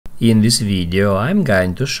In this video I'm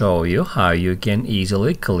going to show you how you can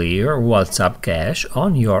easily clear WhatsApp cache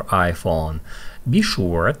on your iPhone. Be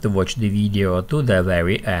sure to watch the video to the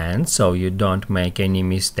very end so you don't make any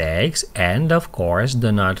mistakes, and of course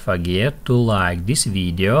do not forget to like this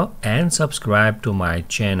video and subscribe to my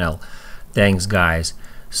channel. Thanks guys.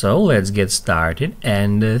 So let's get started,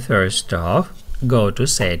 and first off go to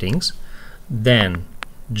Settings, then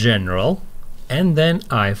General, and then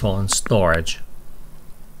iPhone Storage.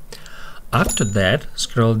 After that,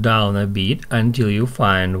 scroll down a bit until you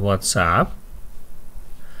find WhatsApp,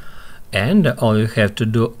 and all you have to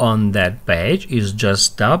do on that page is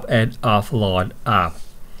just tap at Offload App.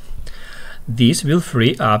 This will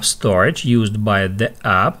free up storage used by the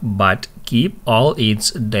app but keep all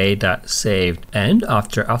its data saved. And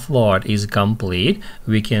after offload is complete,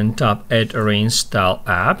 we can tap at Reinstall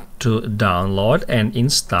App to download and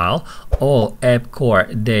install all App Core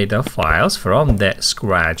data files from the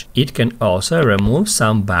scratch. It can also remove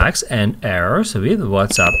some bugs and errors with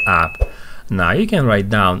WhatsApp app. Now you can write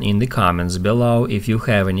down in the comments below if you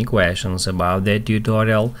have any questions about that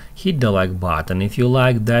tutorial. Hit the like button if you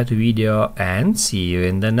like that video, and see you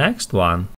in the next one.